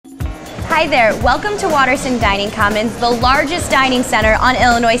Hi there, welcome to Watterson Dining Commons, the largest dining center on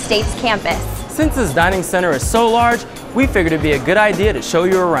Illinois State's campus. Since this dining center is so large, we figured it'd be a good idea to show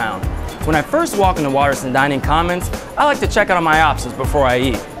you around. When I first walk into Watterson Dining Commons, I like to check out my options before I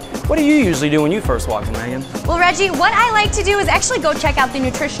eat. What do you usually do when you first walk in, Megan? Well, Reggie, what I like to do is actually go check out the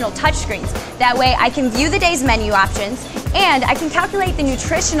nutritional touchscreens. That way I can view the day's menu options and I can calculate the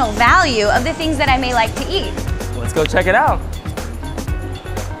nutritional value of the things that I may like to eat. Let's go check it out.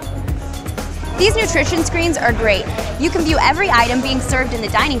 These nutrition screens are great. You can view every item being served in the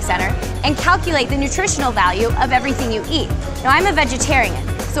dining center and calculate the nutritional value of everything you eat. Now, I'm a vegetarian,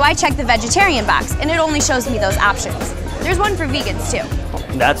 so I check the vegetarian box and it only shows me those options. There's one for vegans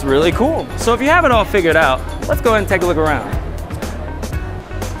too. That's really cool. So if you have it all figured out, let's go ahead and take a look around.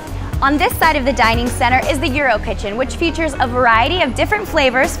 On this side of the dining center is the Euro kitchen, which features a variety of different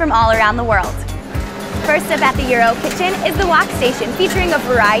flavors from all around the world. First up at the Euro kitchen is the wok station, featuring a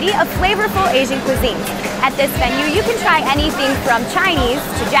variety of flavorful Asian cuisines. At this venue, you can try anything from Chinese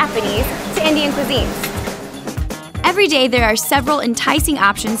to Japanese to Indian cuisines. Every day there are several enticing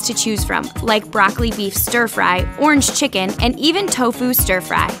options to choose from, like broccoli beef stir fry, orange chicken, and even tofu stir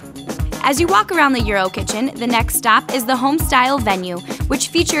fry. As you walk around the Euro kitchen, the next stop is the home-style venue, which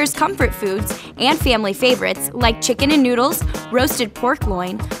features comfort foods and family favorites like chicken and noodles, roasted pork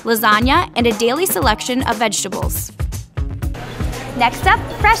loin, lasagna, and a daily selection of vegetables. Next up,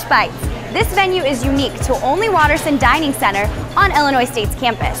 Fresh Bites. This venue is unique to only Watterson Dining Center on Illinois State's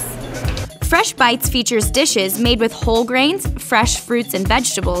campus. Fresh Bites features dishes made with whole grains, fresh fruits and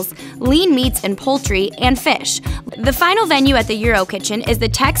vegetables, lean meats and poultry, and fish. The final venue at the Euro kitchen is the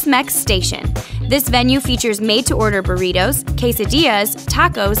Tex-Mex station. This venue features made-to-order burritos, quesadillas,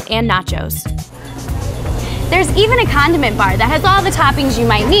 tacos, and nachos. There's even a condiment bar that has all the toppings you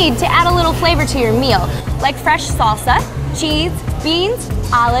might need to add a little flavor to your meal, like fresh salsa, cheese, beans,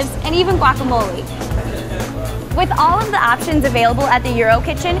 olives, and even guacamole. With all of the options available at the Euro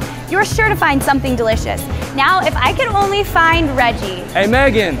kitchen, you're sure to find something delicious. Now, if I could only find Reggie. Hey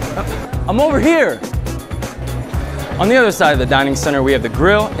Megan, I'm over here. On the other side of the dining center, we have the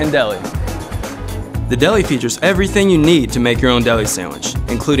grill and deli. The deli features everything you need to make your own deli sandwich,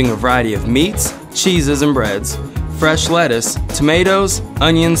 including a variety of meats, cheeses, and breads, fresh lettuce, tomatoes,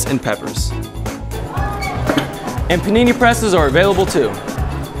 onions, and peppers. And panini presses are available too.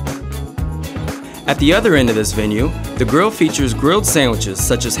 At the other end of this venue, the grill features grilled sandwiches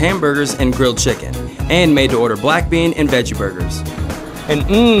such as hamburgers and grilled chicken, and made-to-order black bean and veggie burgers. And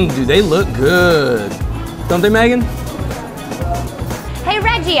do they look good. Don't they, Megan? Hey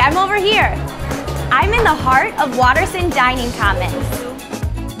Reggie, I'm over here. I'm in the heart of Watterson Dining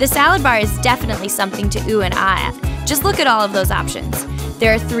Commons. The salad bar is definitely something to ooh and ah at. Just look at all of those options.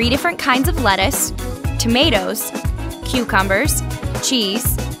 There are 3 different kinds of lettuce, tomatoes, cucumbers,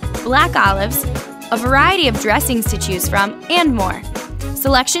 cheese, black olives, a variety of dressings to choose from, and more.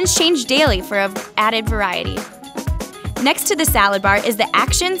 Selections change daily for an added variety. Next to the salad bar is the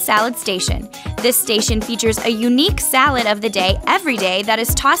Action Salad Station. This station features a unique salad of the day every day that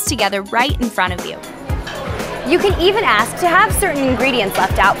is tossed together right in front of you. You can even ask to have certain ingredients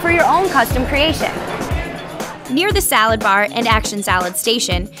left out for your own custom creation. Near the salad bar and Action Salad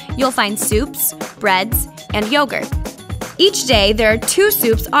Station, you'll find soups, breads, and yogurt. Each day there are 2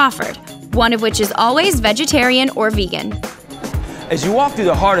 soups offered, one of which is always vegetarian or vegan. As you walk through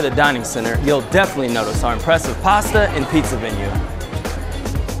the heart of the dining center, you'll definitely notice our impressive pasta and pizza venue.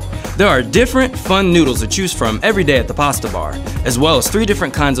 There are different fun noodles to choose from every day at the pasta bar, as well as 3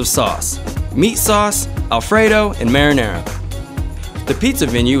 different kinds of sauce: meat sauce, Alfredo, and marinara. The pizza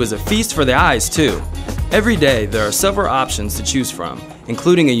venue is a feast for the eyes too. Every day there are several options to choose from,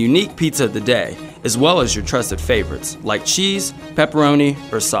 including a unique pizza of the day, as well as your trusted favorites, like cheese, pepperoni,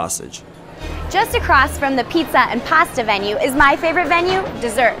 or sausage. Just across from the pizza and pasta venue is my favorite venue,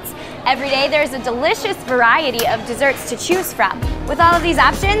 desserts. Every day there's a delicious variety of desserts to choose from. With all of these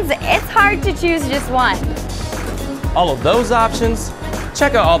options, it's hard to choose just one. All of those options?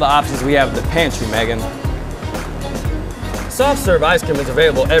 Check out all the options we have at the pantry, Megan. Soft serve ice cream is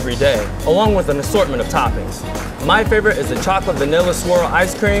available every day, along with an assortment of toppings. My favorite is the chocolate vanilla swirl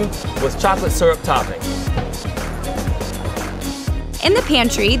ice cream with chocolate syrup topping. In the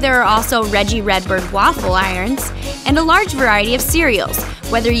pantry, there are also Reggie Redbird waffle irons and a large variety of cereals,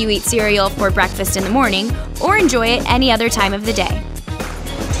 whether you eat cereal for breakfast in the morning or enjoy it any other time of the day.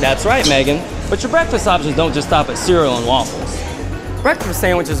 That's right, Megan. But your breakfast options don't just stop at cereal and waffles. Breakfast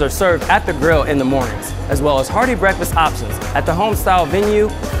sandwiches are served at the grill in the mornings, as well as hearty breakfast options at the home-style venue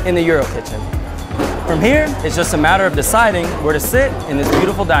in the Euro kitchen. From here, it's just a matter of deciding where to sit in this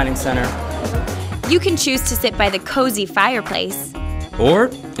beautiful dining center. You can choose to sit by the cozy fireplace, or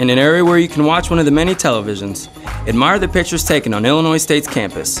in an area where you can watch one of the many televisions, admire the pictures taken on Illinois State's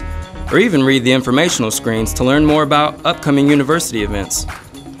campus, or even read the informational screens to learn more about upcoming university events.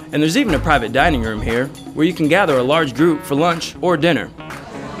 And there's even a private dining room here where you can gather a large group for lunch or dinner.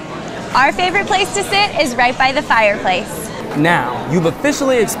 Our favorite place to sit is right by the fireplace. Now, you've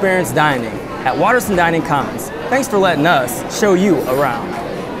officially experienced dining at Watterson Dining Commons. Thanks for letting us show you around.